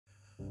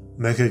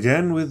Back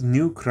again with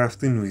new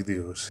crafting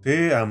videos.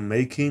 Today I'm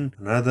making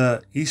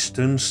another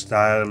Eastern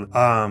style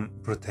arm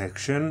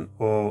protection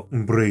or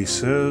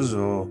bracers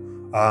or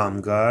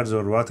arm guards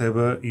or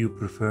whatever you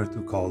prefer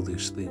to call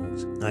these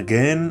things.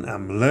 Again,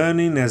 I'm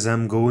learning as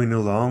I'm going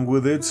along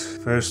with it.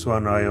 First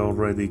one I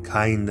already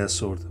kinda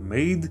sorta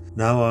made.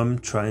 Now I'm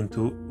trying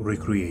to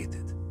recreate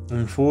it.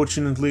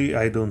 Unfortunately,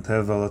 I don't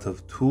have a lot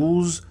of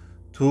tools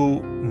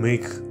to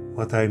make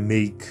what I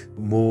make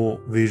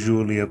more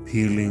visually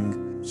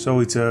appealing, so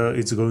it's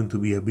going to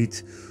be a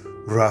bit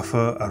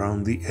rougher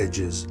around the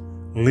edges,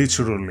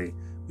 literally,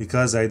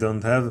 because I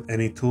don't have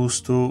any tools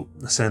to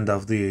sand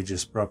off the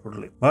edges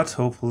properly, but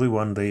hopefully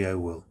one day I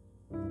will.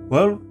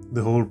 Well,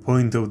 the whole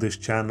point of this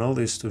channel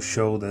is to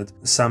show that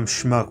some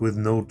schmuck with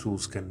no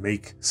tools can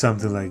make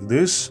something like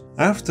this.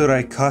 After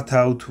I cut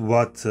out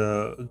what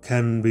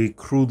can be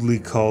crudely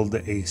called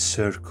a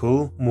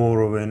circle,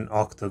 more of an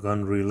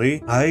octagon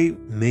really, I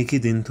make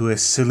it into a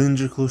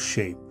cylindrical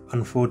shape.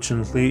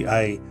 Unfortunately,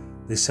 I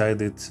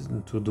decided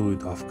to do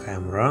it off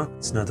camera.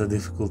 It's not a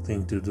difficult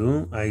thing to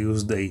do. I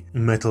used a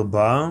metal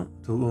bar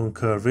to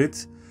curve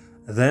it.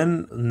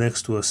 Then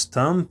next to a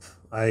stump,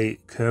 I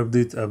curved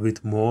it a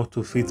bit more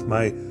to fit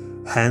my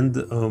hand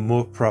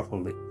more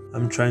properly.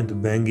 I'm trying to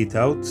bang it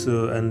out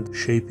and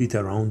shape it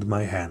around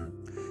my hand.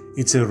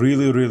 It's a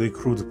really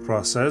crude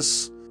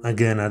process.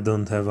 Again, I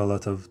don't have a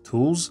lot of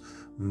tools,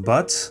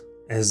 but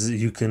as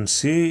you can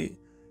see,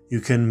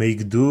 you can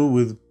make do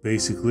with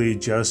basically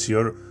just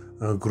your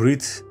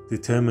grit,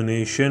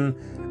 determination,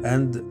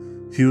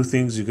 and few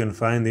things you can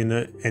find in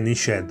any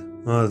shed.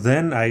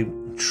 Then I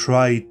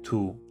tried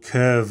to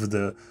curve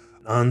the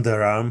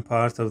underarm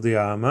part of the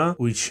armor,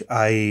 which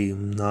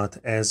I'm not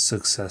as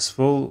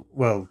successful.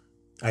 Well,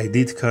 I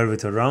did curve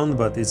it around,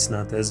 but it's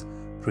not as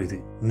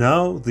pretty.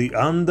 Now the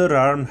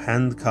underarm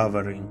hand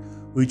covering,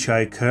 which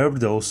I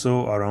curved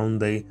also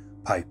around a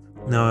pipe.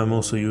 Now I'm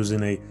also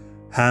using a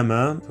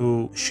hammer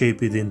to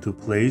shape it into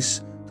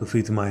place to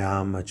fit my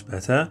arm much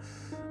better,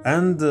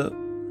 and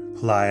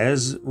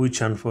pliers,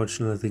 which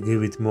unfortunately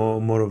give it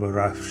more of a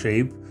rough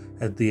shape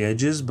at the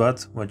edges,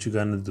 but what you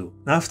gonna do.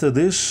 After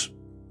this,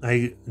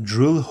 I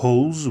drill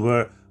holes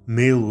where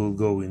mail will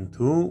go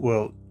into,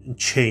 well,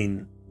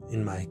 chain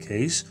in my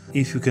case.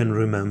 If you can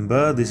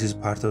remember, this is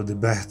part of the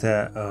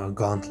Behter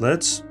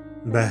gauntlets,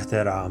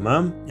 Behter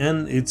armor,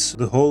 and it's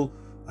the whole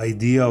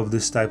idea of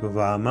this type of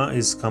armor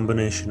is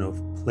combination of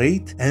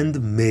plate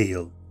and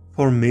mail.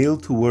 For mail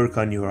to work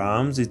on your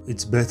arms,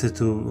 it's better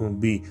to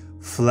be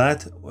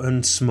flat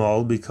and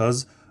small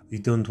because you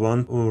don't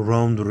want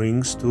round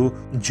rings to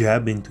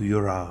jab into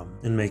your arm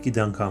and make it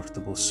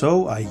uncomfortable.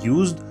 So I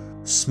used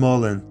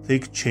small and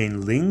thick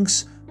chain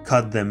links,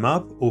 cut them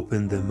up,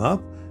 open them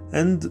up,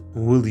 and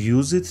will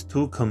use it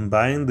to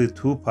combine the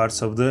two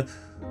parts of the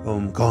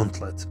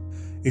gauntlet.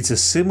 It's a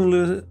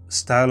similar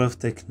style of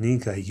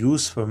technique I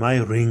use for my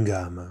ring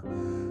armor.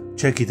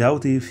 Check it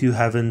out if you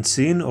haven't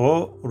seen,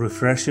 or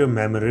refresh your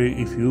memory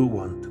if you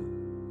want to.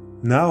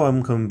 Now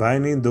I'm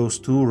combining those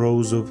two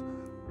rows of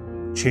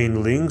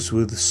chain links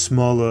with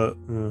smaller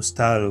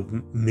style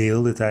of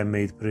mail that I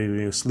made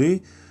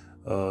previously,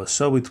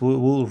 so it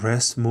will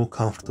rest more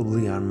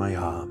comfortably on my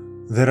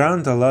arm. There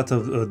aren't a lot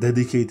of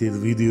dedicated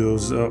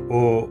videos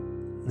or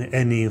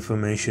any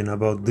information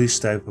about this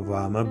type of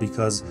armor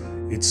because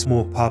it's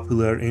more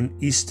popular in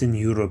Eastern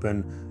Europe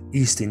and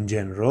East in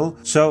general,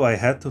 so I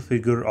had to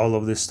figure all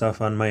of this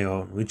stuff on my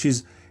own, which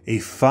is a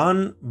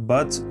fun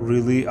but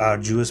really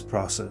arduous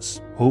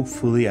process.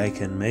 Hopefully I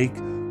can make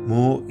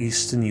more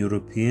Eastern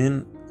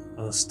European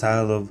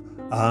style of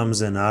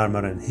arms and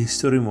armor and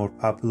history more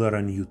popular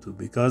on YouTube,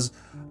 because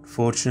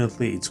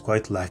unfortunately it's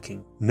quite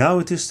lacking. Now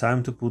it is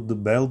time to put the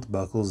belt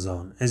buckles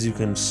on. As you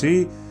can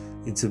see,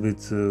 it's a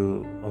bit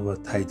of a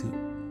tight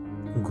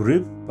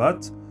grip,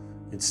 but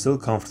it's still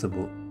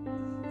comfortable.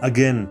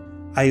 Again,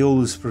 I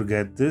always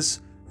forget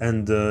this,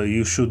 and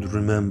you should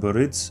remember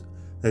it,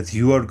 that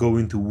you are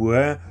going to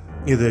wear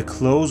either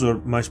clothes or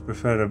much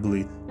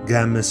preferably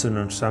gambeson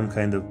or some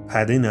kind of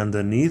padding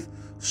underneath,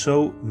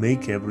 so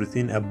make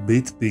everything a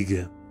bit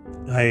bigger.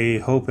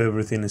 I hope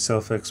everything is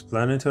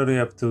self-explanatory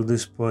up to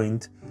this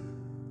point.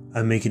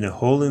 I'm making a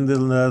hole in the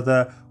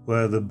leather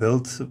where the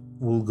belt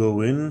will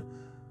go in,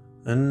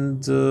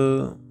 and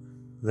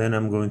then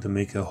I'm going to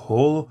make a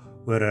hole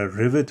where a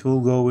rivet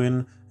will go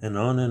in, and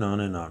on and on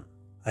and on.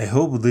 I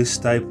hope this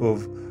type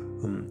of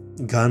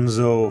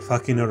gonzo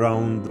fucking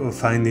around or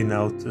finding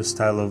out a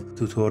style of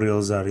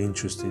tutorials are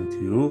interesting to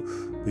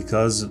you,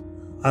 because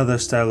other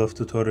style of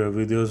tutorial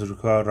videos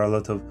require a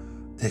lot of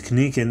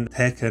technique and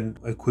tech and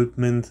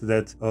equipment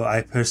that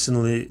I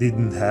personally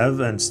didn't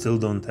have and still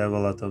don't have a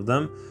lot of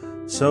them.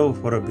 So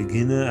for a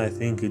beginner, I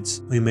think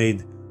we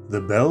made the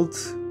belt,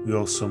 we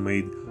also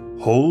made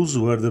holes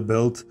where the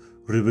belt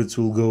rivets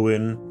will go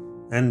in,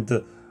 and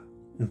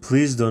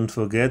please don't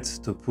forget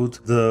to put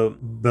the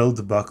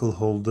belt buckle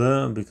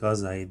holder,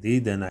 because I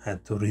did and I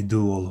had to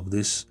redo all of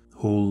this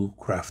whole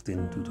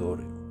crafting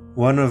tutorial.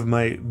 One of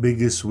my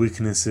biggest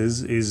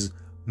weaknesses is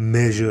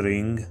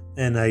measuring,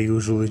 and I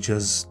usually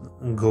just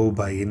go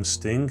by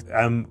instinct.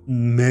 I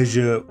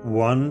measure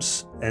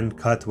once and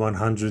cut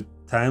 100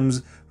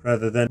 times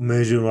rather than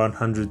measure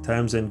 100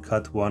 times and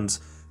cut once,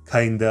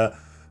 kinda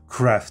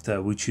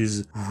crafter, which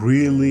is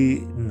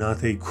really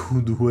not a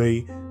good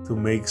way to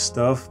make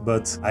stuff,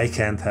 but I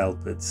can't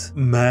help it.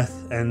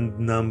 Math and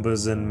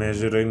numbers and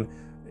measuring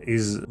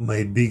is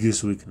my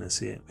biggest weakness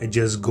here. I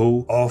just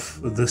go off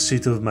the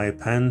seat of my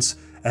pants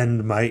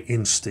and my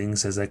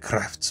instincts as a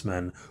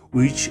craftsman,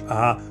 which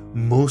are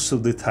most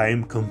of the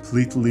time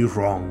completely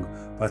wrong,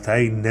 but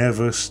I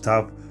never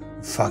stop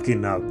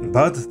fucking up.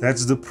 But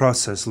that's the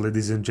process,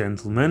 ladies and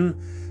gentlemen,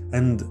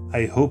 and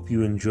I hope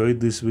you enjoyed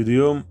this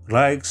video.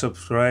 Like,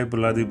 subscribe,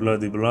 blah blah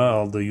blah,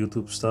 all the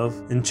YouTube stuff,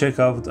 and check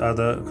out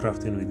other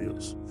crafting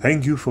videos.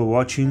 Thank you for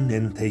watching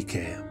and take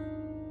care.